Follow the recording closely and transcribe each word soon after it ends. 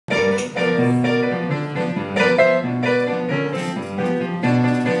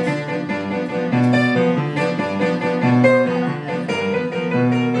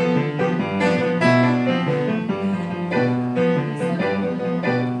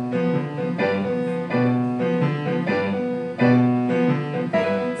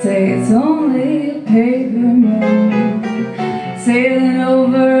Say it's only a paper moon sailing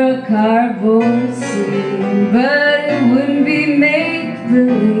over a cardboard sea, but it wouldn't be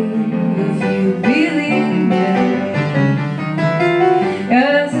make-believe if you believed it.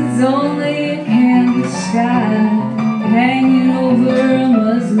 'Cause it's only a canvas sky hanging over a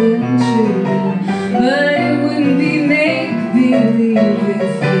muslin tree, but it wouldn't be make-believe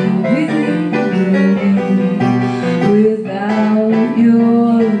if you believed in me. Without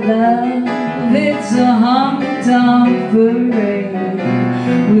your love, it's a honky-tonk parade.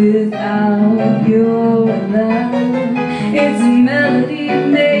 Without your love, it's a melody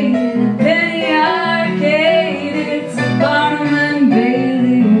made in a penny arcade. It's a Barnum and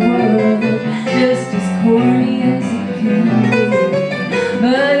Bailey world, just as corny as it can be.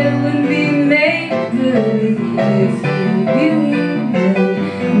 But it wouldn't be make-believe if you believed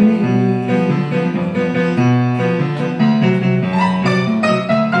in me.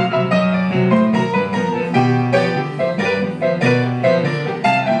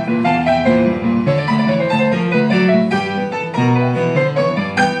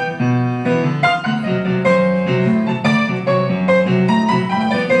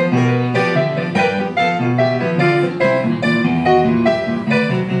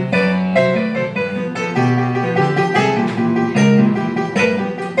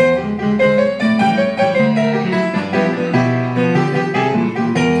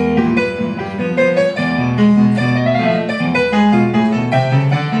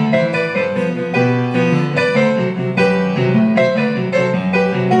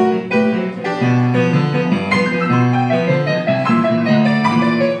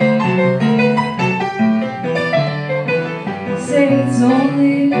 It's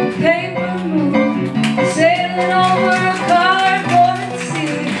only a paper moon sailing over a cardboard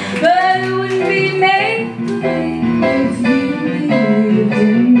sea, but it wouldn't be make-believe if you believed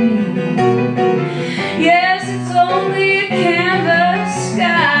in me. Yes, it's only a canvas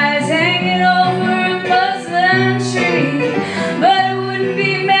skies hanging over a muslin tree, but it wouldn't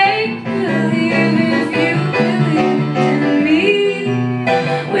be make-believe if you believed in me.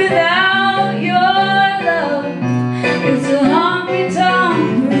 Without your love, it's a honky-tonk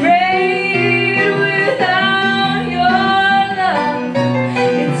parade. Without your love,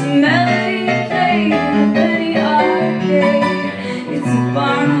 it's a melody played in a penny arcade. It's a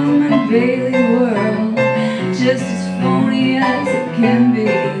Barnum and Bailey world, just as phony as it can be.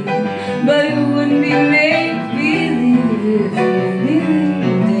 But it wouldn't be make-believe if you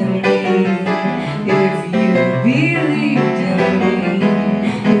believed in me. If you believed in me.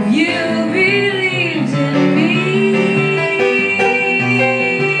 If you believed in me.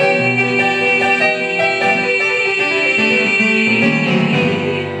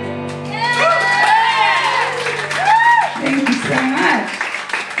 Thank you so much.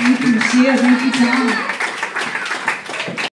 Thank you, Meschiya. Thank you, Tom.